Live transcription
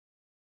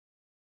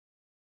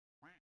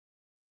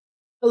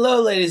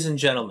Hello, ladies and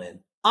gentlemen.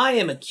 I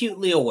am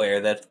acutely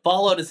aware that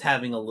Fallout is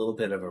having a little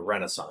bit of a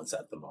renaissance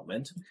at the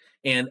moment,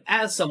 and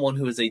as someone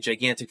who is a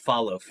gigantic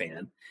Fallout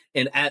fan,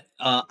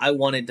 I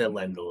wanted to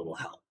lend a little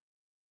help.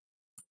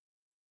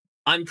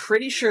 I'm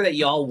pretty sure that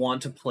y'all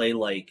want to play,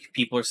 like,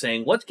 people are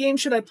saying, what game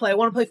should I play? I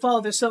want to play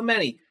Fallout, there's so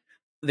many.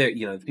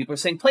 People are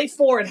saying, play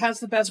 4, it has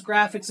the best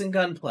graphics and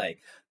gunplay.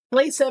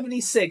 Play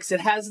 76,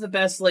 it has the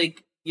best,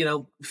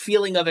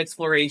 feeling of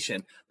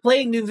exploration.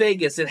 Play New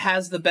Vegas,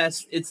 it's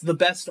the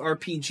best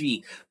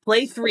RPG.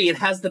 Play 3, it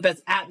has the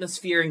best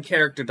atmosphere and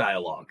character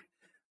dialogue.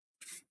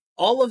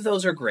 All of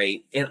those are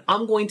great, and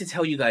I'm going to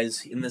tell you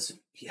guys in this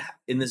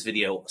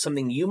video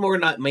something you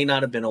may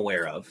not have been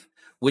aware of,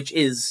 which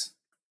is,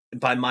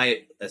 by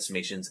my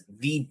estimations,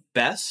 the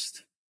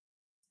best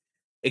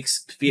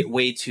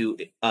way to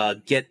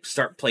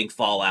start playing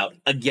Fallout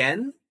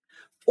again,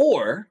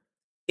 or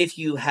if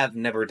you have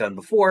never done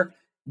before,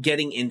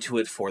 getting into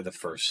it for the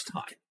first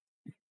time.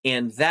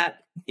 And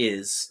that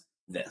is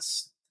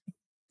this.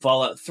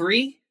 Fallout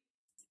 3,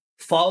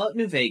 Fallout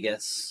New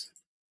Vegas,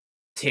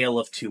 Tale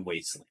of Two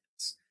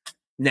Wastelands.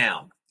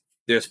 Now,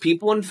 there's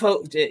people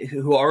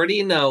who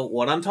already know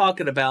what I'm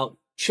talking about.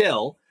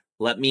 Chill.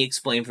 Let me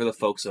explain for the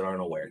folks that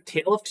aren't aware.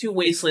 Tale of Two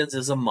Wastelands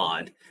is a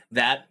mod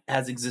that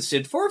has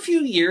existed for a few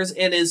years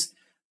and is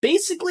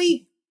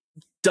basically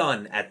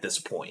done at this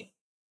point.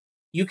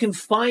 You can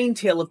find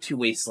Tale of Two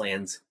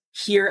Wastelands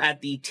here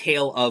at the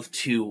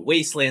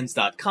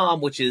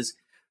taleoftwowastelands.com, which is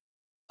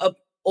a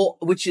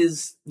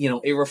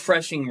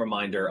refreshing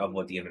reminder of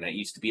what the internet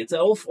used to be. It's an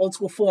old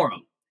school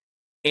forum.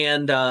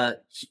 And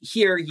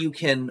here you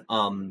can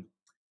download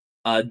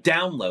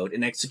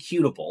an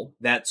executable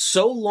that,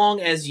 so long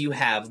as you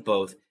have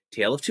both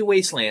Tale of Two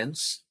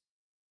Wastelands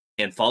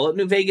and Fallout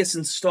New Vegas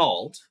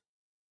installed,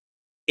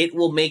 it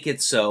will make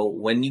it so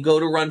when you go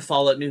to run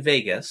Fallout New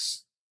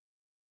Vegas,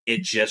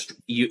 it just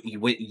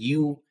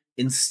you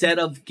instead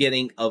of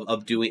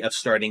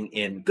starting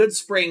in Good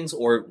Springs,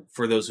 or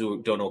for those who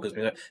don't know Good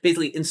Springs,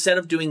 basically instead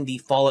of doing the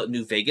Fallout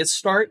New Vegas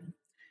start,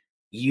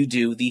 you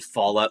do the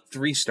Fallout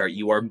 3 start.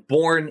 You are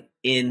born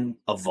in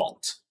a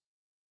vault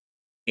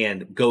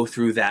and go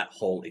through that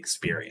whole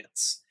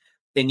experience.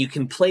 Then you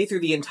can play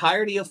through the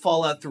entirety of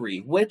Fallout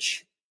 3,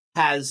 which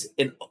is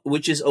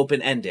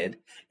open-ended,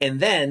 and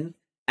then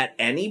at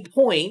any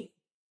point,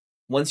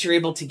 once you're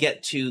able to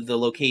get to the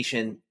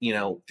location,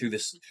 through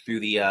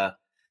the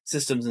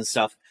systems and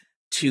stuff,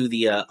 to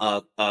the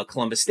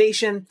Columbus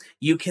Station,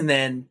 you can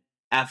then,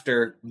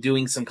 after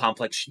doing some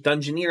complex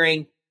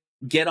dungeoneering,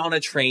 get on a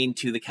train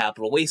to the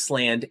Capital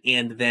Wasteland,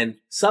 and then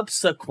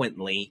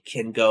subsequently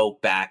can go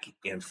back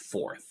and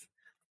forth.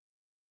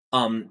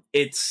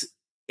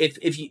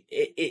 If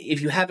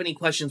you have any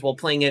questions while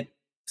playing it,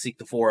 seek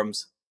the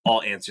forums.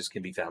 All answers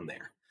can be found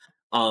there.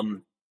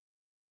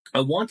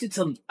 I don't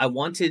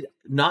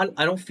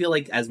feel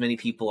like as many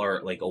people are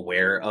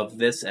aware of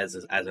this as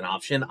an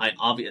option. I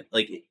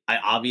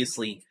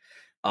obviously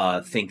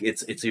think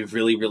it's a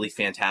really, really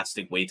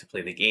fantastic way to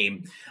play the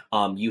game.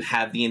 You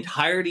have the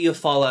entirety of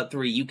Fallout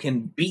 3. You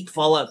can beat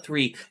Fallout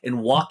 3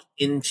 and walk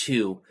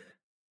into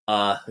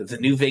the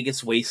New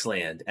Vegas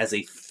Wasteland as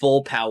a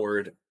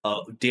full-powered,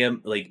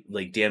 damn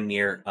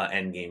near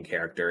endgame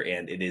character,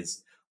 and it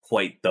is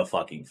quite the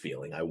fucking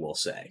feeling, I will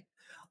say.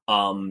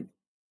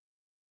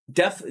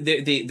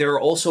 There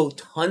are also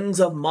tons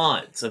of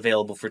mods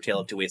available for Tale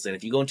of Two Wasteland.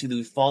 If you go into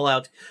the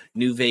Fallout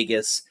New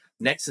Vegas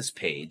Nexus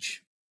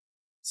page,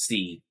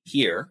 see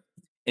here,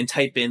 and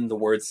type in the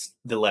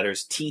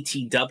letters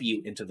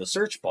TTW into the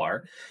search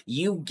bar,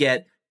 you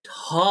get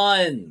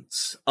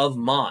tons of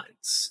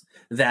mods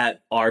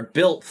that are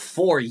built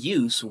for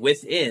use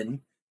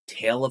within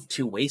Tale of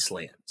Two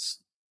Wastelands.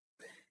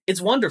 It's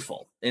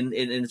wonderful, and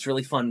it's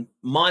really fun.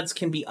 Mods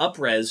can be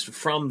up-resed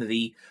from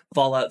the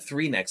Fallout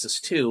 3 Nexus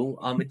too.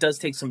 It does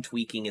take some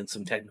tweaking and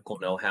some technical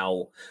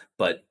know-how,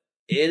 but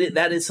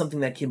that is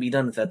something that can be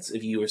done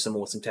if you are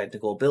someone with some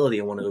technical ability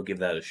and want to go give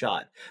that a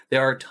shot.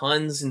 There are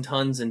tons and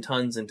tons and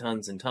tons and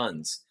tons and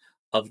tons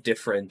of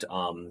different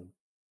games.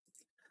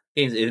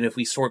 Even if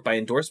we sort by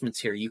endorsements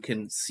here, you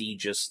can see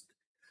just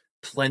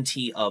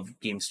plenty of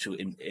games to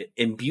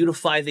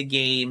beautify the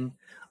game,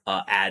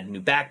 add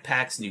new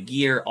backpacks, new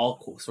gear,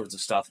 all sorts of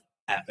stuff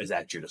is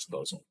at your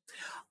disposal.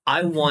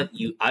 I want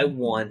you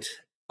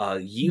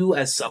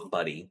as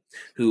somebody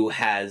who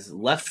has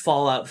left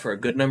Fallout for a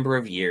good number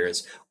of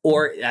years,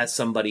 or as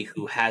somebody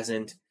who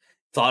hasn't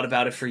thought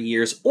about it for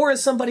years, or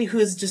as somebody who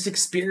is just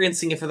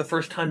experiencing it for the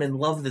first time and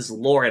love this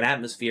lore and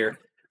atmosphere,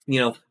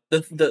 the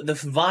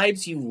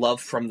vibes you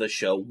love from the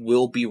show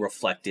will be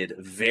reflected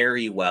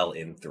very well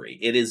in 3.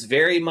 It is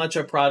very much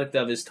a product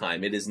of its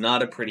time. It is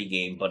not a pretty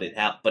game, but it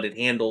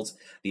handles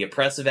the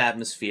oppressive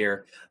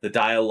atmosphere, the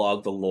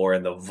dialogue, the lore,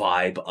 and the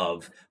vibe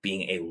of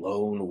being a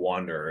lone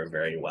wanderer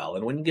very well.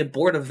 And when you get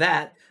bored of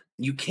that,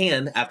 you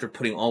can, after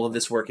putting all of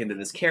this work into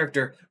this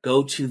character,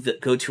 go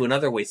to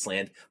another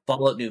wasteland,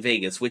 Fallout New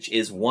Vegas, which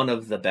is one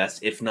of the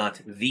best, if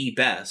not the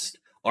best,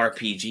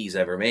 RPGs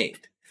ever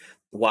made.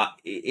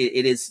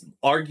 It is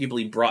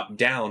arguably brought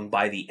down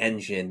by the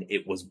engine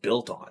it was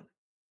built on.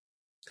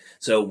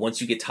 So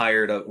once you get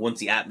tired of, once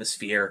the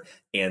atmosphere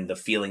and the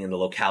feeling and the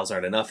locales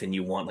aren't enough, and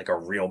you want like a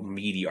real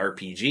meaty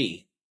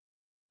RPG,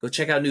 go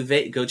check out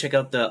go check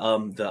out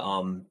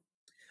the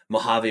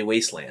Mojave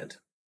Wasteland.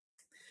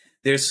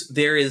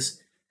 There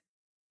is,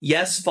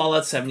 yes,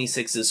 Fallout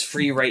 76 is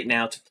free right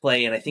now to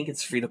play, and I think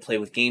it's free to play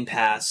with Game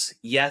Pass.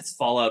 Yes,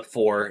 Fallout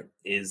 4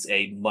 is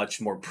a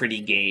much more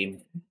pretty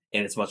game,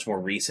 and it's much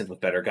more recent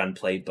with better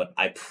gunplay, but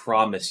I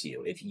promise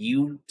you, if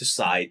you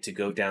decide to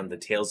go down the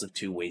Tales of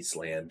Two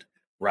Wasteland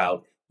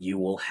route, you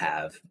will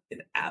have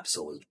an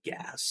absolute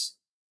gas.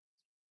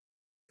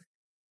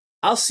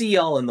 I'll see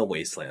y'all in the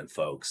Wasteland,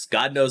 folks.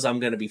 God knows I'm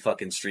going to be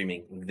fucking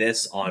streaming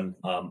this on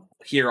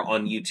here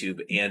on YouTube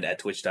and at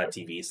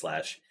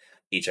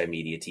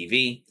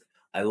twitch.tv/HIMediaTV.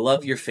 I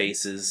love your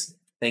faces.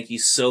 Thank you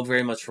so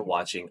very much for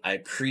watching. I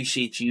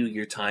appreciate you,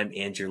 your time,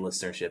 and your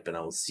listenership, and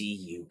I will see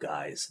you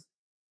guys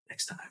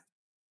next time.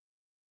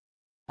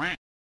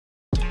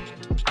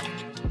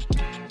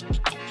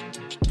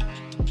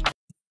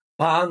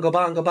 Bongo,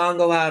 bongo,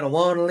 bongo, I don't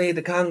want to leave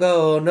the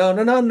Congo. No,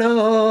 no, no,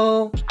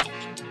 no.